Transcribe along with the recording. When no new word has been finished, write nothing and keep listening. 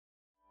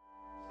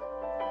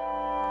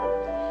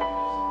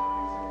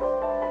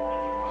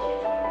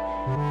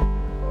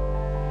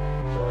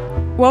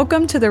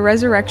Welcome to the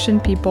Resurrection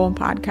People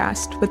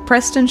podcast with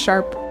Preston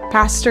Sharp,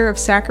 pastor of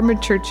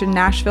Sacrament Church in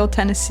Nashville,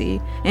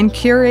 Tennessee, and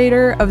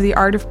curator of The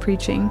Art of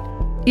Preaching.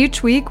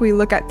 Each week, we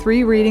look at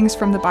 3 readings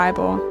from the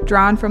Bible,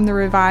 drawn from the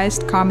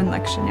Revised Common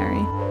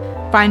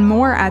Lectionary. Find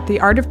more at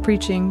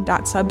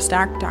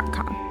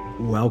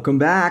theartofpreaching.substack.com. Welcome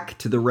back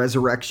to the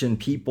Resurrection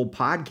People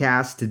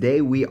podcast. Today,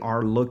 we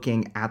are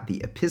looking at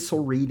the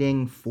epistle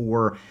reading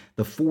for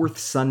the 4th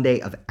Sunday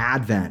of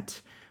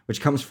Advent, which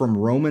comes from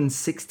Romans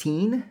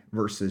 16,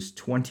 verses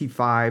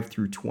 25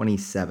 through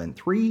 27.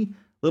 3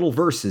 little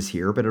verses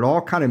here, but it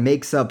all kind of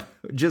makes up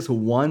just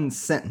one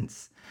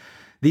sentence.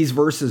 These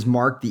verses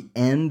mark the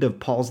end of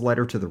Paul's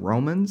letter to the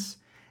Romans,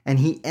 and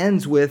he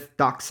ends with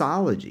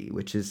doxology,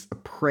 which is a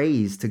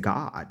praise to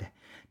God.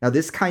 Now,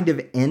 this kind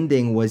of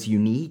ending was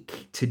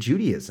unique to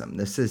Judaism.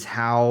 This is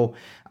how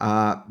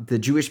the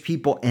Jewish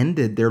people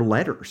ended their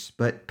letters,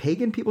 but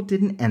pagan people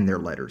didn't end their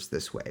letters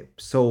this way.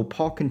 So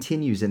Paul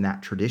continues in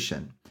that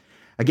tradition.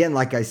 Again,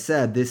 like I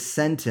said, this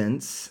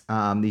sentence,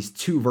 these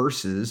 2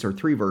 verses or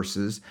 3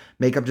 verses,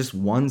 make up just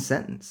one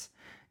sentence.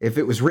 If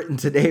it was written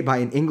today by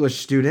an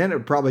English student, it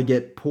would probably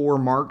get poor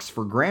marks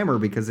for grammar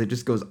because it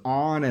just goes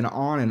on and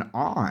on and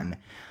on.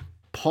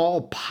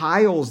 Paul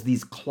piles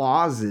these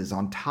clauses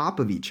on top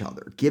of each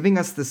other, giving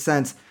us the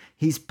sense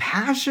he's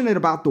passionate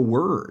about the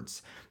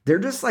words. They're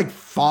just like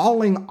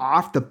falling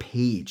off the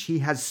page. He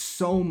has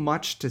so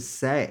much to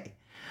say.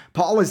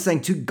 Paul is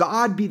saying, to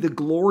God be the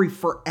glory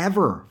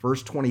forever,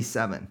 verse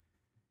 27.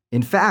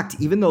 In fact,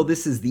 even though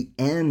this is the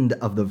end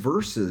of the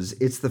verses,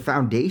 it's the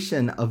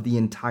foundation of the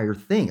entire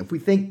thing. If we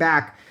think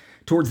back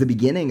towards the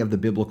beginning of the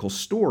biblical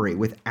story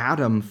with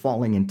Adam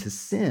falling into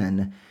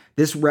sin,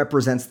 this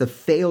represents the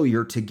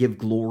failure to give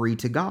glory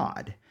to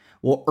God.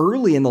 Well,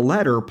 early in the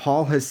letter,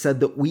 Paul has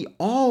said that we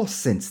all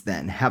since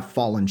then have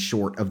fallen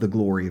short of the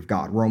glory of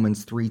God,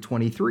 Romans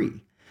 3:23.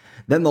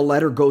 Then the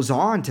letter goes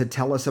on to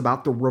tell us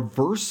about the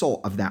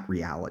reversal of that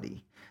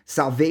reality.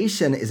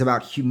 Salvation is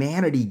about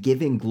humanity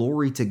giving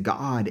glory to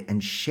God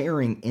and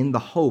sharing in the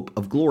hope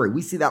of glory.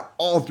 We see that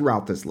all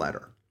throughout this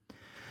letter.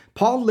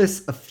 Paul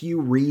lists a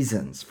few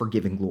reasons for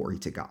giving glory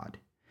to God.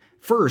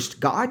 First,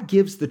 God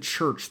gives the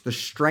church the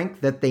strength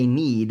that they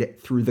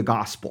need through the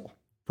gospel.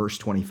 Verse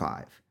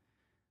 25.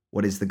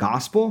 What is the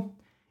gospel?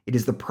 It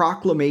is the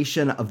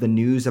proclamation of the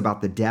news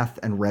about the death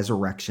and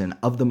resurrection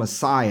of the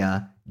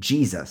Messiah,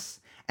 Jesus,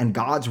 and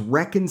God's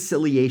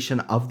reconciliation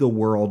of the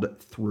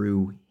world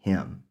through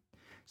him.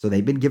 So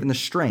they've been given the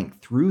strength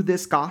through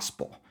this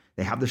gospel.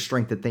 They have the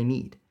strength that they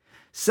need.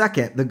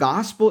 Second, the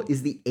gospel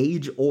is the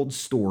age-old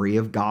story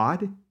of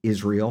God,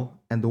 Israel,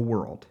 and the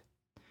world.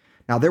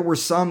 Now, there were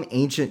some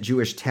ancient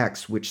Jewish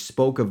texts which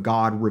spoke of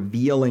God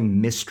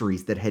revealing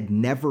mysteries that had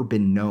never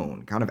been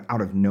known, kind of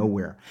out of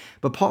nowhere.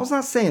 But Paul's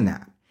not saying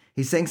that.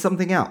 He's saying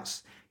something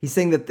else. He's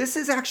saying that this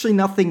is actually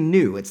nothing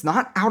new. It's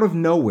not out of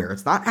nowhere.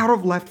 It's not out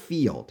of left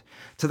field.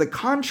 To the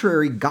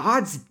contrary,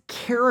 God's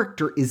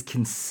character is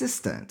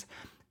consistent.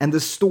 And the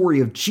story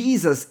of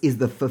Jesus is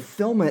the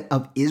fulfillment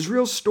of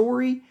Israel's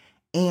story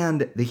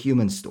and the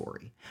human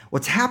story.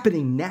 What's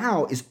happening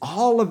now is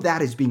all of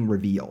that is being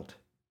revealed.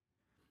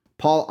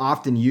 Paul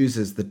often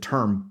uses the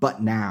term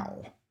 "but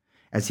now"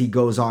 as he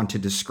goes on to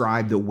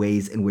describe the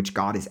ways in which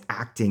God is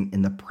acting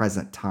in the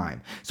present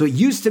time. So it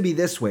used to be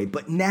this way,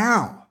 but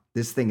now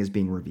this thing is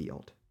being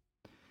revealed.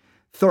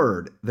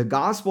 Third, the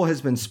gospel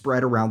has been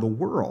spread around the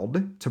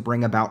world to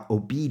bring about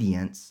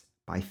obedience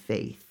by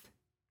faith.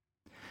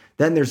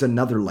 Then there's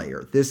another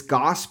layer. This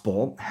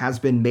gospel has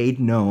been made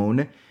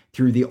known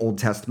through the Old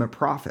Testament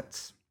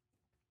prophets.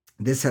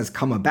 This has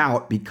come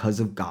about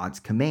because of God's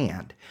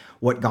command.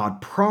 What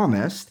God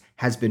promised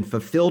has been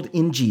fulfilled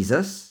in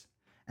Jesus,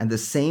 and the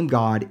same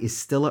God is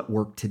still at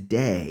work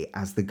today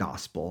as the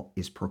gospel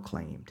is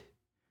proclaimed.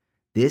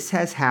 This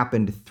has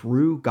happened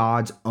through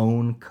God's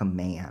own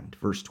command,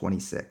 verse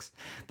 26.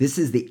 This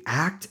is the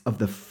act of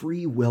the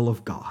free will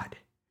of God,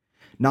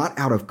 not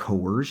out of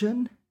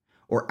coercion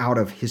or out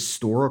of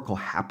historical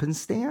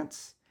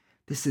happenstance.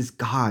 This is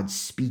God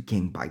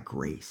speaking by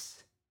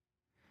grace.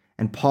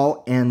 And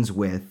Paul ends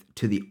with,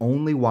 to the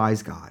only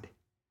wise God,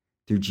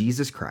 through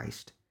Jesus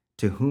Christ,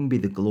 to whom be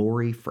the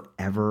glory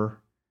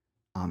forever.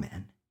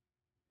 Amen.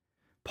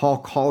 Paul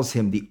calls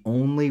him the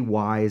only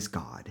wise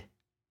God.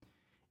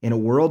 In a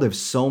world of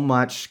so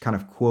much kind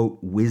of, quote,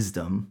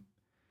 wisdom,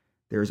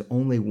 there is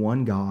only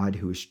one God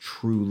who is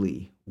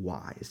truly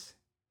wise.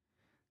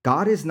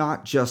 God is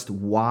not just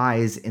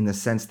wise in the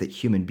sense that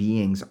human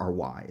beings are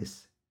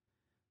wise,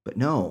 but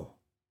no,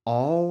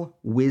 all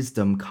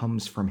wisdom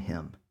comes from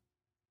him.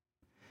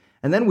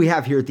 And then we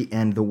have here at the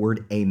end the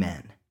word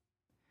amen.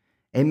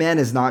 Amen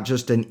is not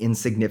just an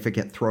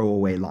insignificant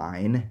throwaway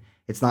line.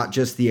 It's not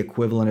just the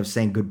equivalent of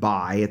saying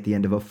goodbye at the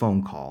end of a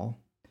phone call.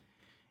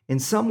 In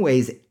some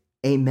ways,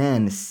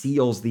 amen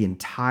seals the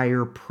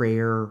entire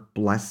prayer,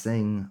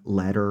 blessing,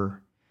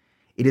 letter.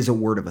 It is a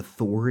word of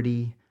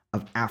authority,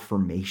 of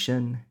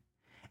affirmation.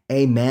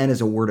 Amen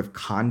is a word of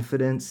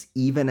confidence,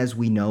 even as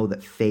we know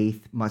that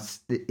faith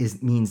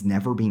means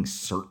never being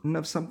certain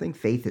of something.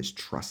 Faith is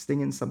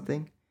trusting in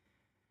something.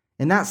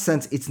 In that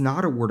sense, it's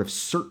not a word of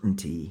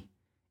certainty,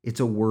 it's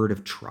a word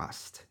of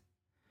trust.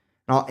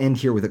 And I'll end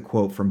here with a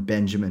quote from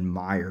Benjamin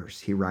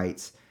Myers. He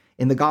writes,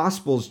 "In the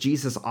Gospels,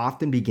 Jesus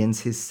often begins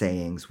his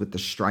sayings with the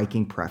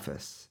striking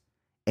preface,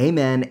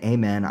 'Amen,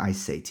 amen, I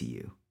say to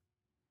you.'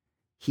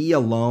 He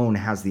alone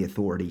has the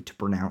authority to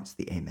pronounce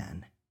the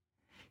amen.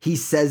 He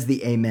says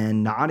the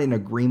amen not in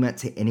agreement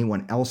to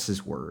anyone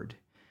else's word,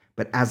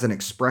 but as an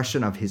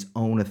expression of his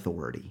own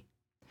authority.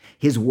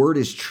 His word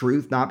is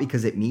truth not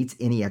because it meets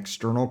any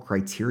external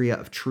criteria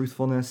of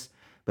truthfulness,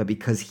 but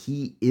because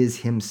he is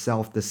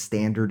himself the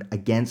standard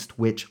against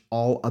which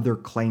all other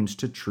claims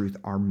to truth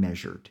are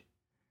measured.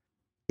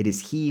 It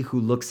is he who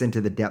looks into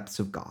the depths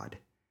of God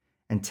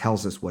and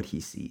tells us what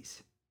he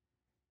sees.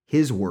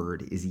 His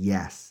word is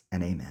yes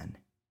and amen."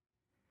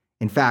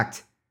 In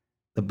fact,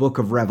 the book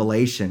of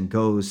Revelation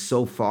goes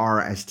so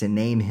far as to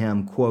name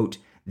him, quote,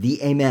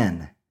 "the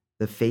Amen,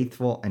 the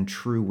faithful and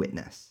true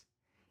witness."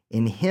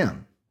 In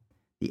him,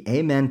 the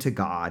amen to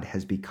God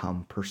has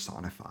become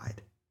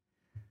personified.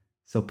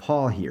 So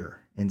Paul here,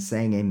 in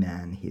saying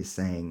amen, he is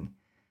saying,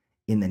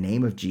 in the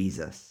name of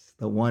Jesus,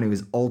 the one who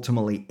is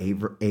ultimately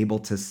able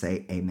to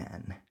say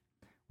amen,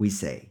 we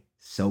say,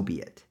 so be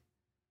it.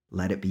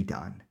 Let it be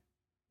done.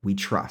 We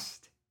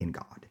trust in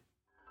God.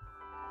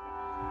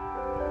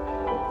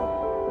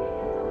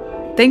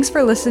 Thanks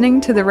for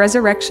listening to the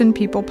Resurrection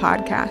People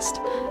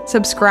podcast.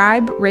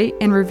 Subscribe, rate,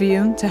 and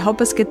review to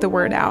help us get the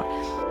word out.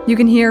 You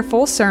can hear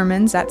full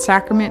sermons at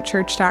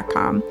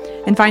sacramentchurch.com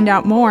and find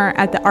out more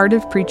at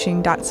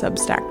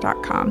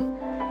theartofpreaching.substack.com.